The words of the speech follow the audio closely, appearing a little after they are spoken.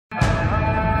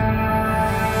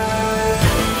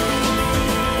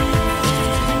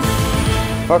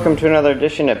Welcome to another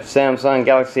edition of Samsung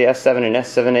Galaxy S7 and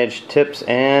S7 Edge tips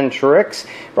and tricks,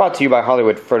 brought to you by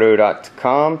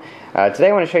hollywoodfrodo.com. Today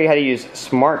I want to show you how to use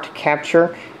Smart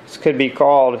Capture. This could be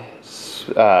called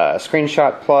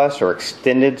Screenshot Plus or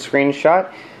Extended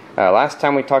Screenshot. Last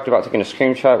time we talked about taking a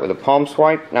screenshot with a palm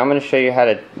swipe. Now I'm going to show you how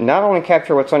to not only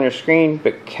capture what's on your screen,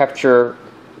 but capture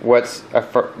what's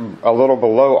a little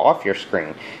below off your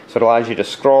screen. So it allows you to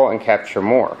scroll and capture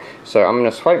more. So I'm going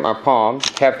to swipe my palm,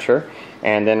 capture,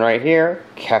 and then right here,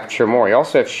 capture more. You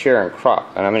also have share and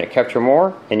crop. And I'm going to capture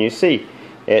more, and you see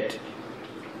it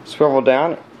swivel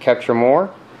down, capture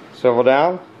more, swivel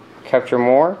down, capture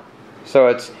more. So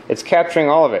it's capturing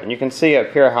all of it. And you can see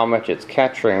up here how much it's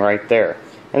capturing right there.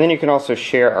 And then you can also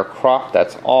share or crop.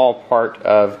 That's all part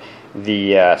of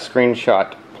the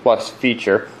Screenshot Plus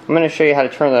feature. I'm going to show you how to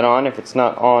turn that on if it's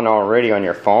not on already on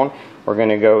your phone. We're going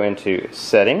to go into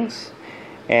Settings,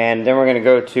 and then we're going to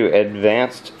go to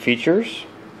Advanced Features,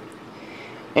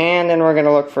 and then we're going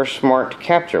to look for Smart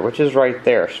Capture, which is right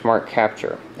there, Smart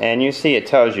Capture. And you see it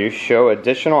tells you show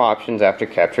additional options after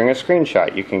capturing a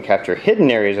screenshot. You can capture hidden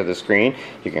areas of the screen,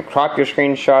 you can crop your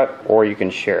screenshot, or you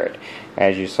can share it.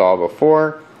 As you saw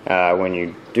before, when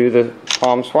you do the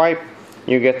palm swipe,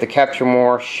 you get the capture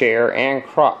more, share, and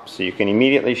crop. So you can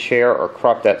immediately share or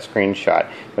crop that screenshot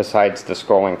besides the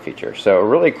scrolling feature. So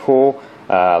really cool,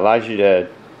 allows you to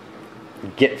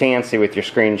get fancy with your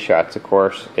screenshots. Of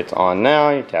course, it's on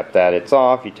now. You tap that, it's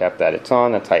off. You tap that, it's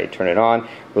on. That's how you turn it on.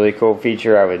 Really cool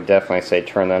feature. I would definitely say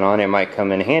turn that on. It might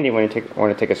come in handy when you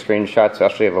want to take a screenshot,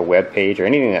 especially of a web page or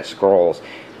anything that scrolls.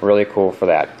 Really cool for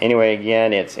that. Anyway,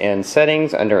 again, it's in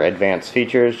Settings under Advanced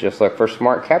Features. Just look for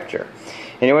Smart Capture.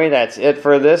 Anyway, that's it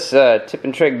for this tip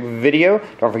and trick video.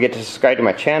 Don't forget to subscribe to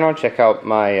my channel. Check out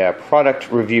my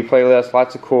product review playlist.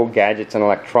 Lots of cool gadgets and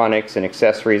electronics and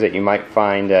accessories that you might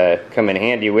find come in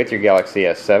handy with your Galaxy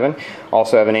S7.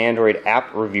 Also have an Android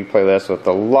app review playlist with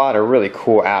a lot of really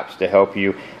cool apps to help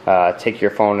you take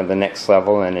your phone to the next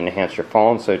level and enhance your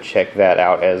phone. So check that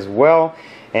out as well.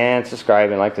 And subscribe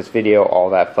and like this video,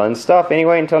 all that fun stuff.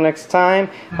 Anyway, until next time,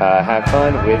 have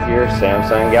fun with your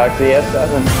Samsung Galaxy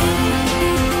S7.